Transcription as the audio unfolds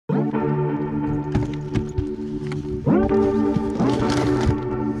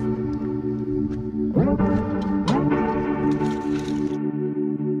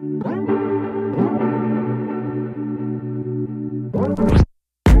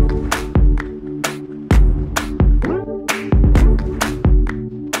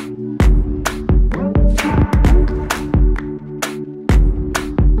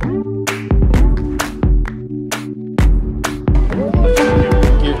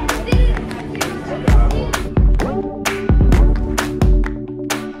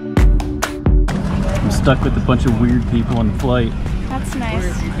stuck with a bunch of weird people on the flight. That's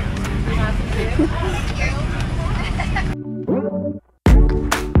nice.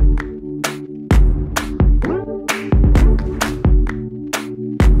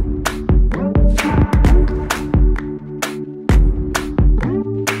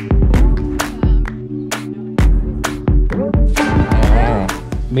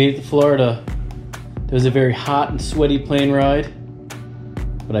 Made it to Florida. It was a very hot and sweaty plane ride,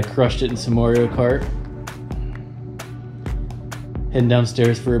 but I crushed it in some Mario Kart. Heading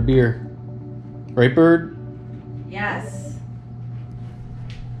downstairs for a beer. Right, Bird? Yes.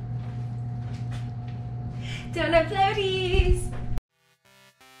 Donut floaties!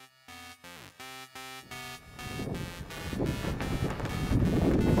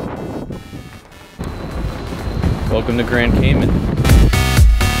 Welcome to Grand Cayman.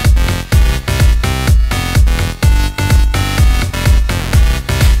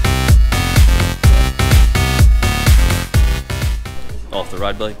 Off the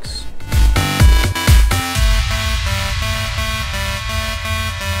ride bikes.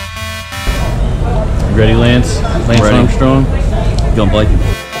 You ready, Lance? Lance Ready. Armstrong? Going biking.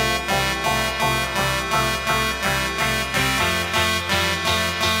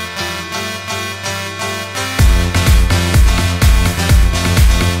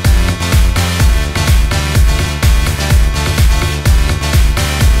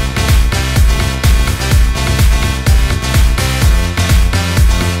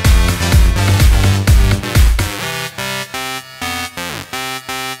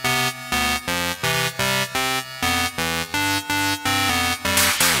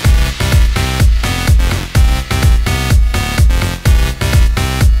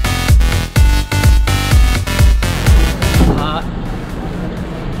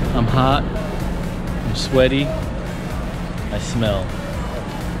 I'm hot, I'm sweaty, I smell,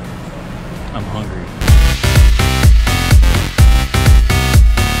 I'm hungry.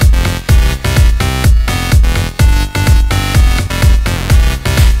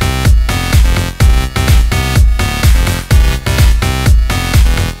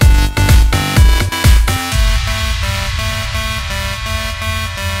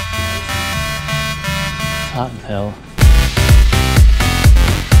 It's hot as hell.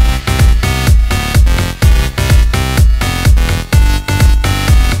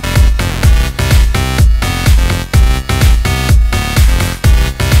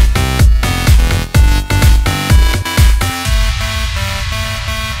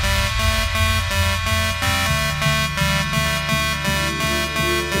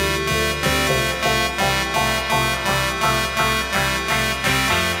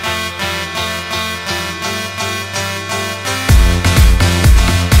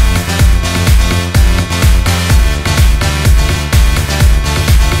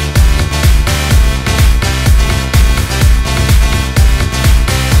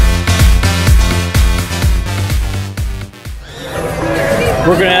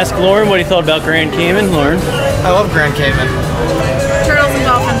 We're gonna ask Lauren what he thought about Grand Cayman. Lauren? I love Grand Cayman. Turtles and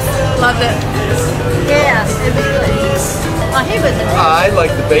dolphins. Loved it. Yeah, it was good. Oh, he was I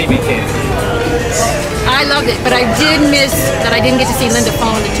like the baby Cayman. I loved it, but I did miss that I didn't get to see Linda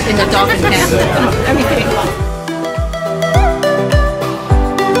fall in the dolphin pen. I'm kidding.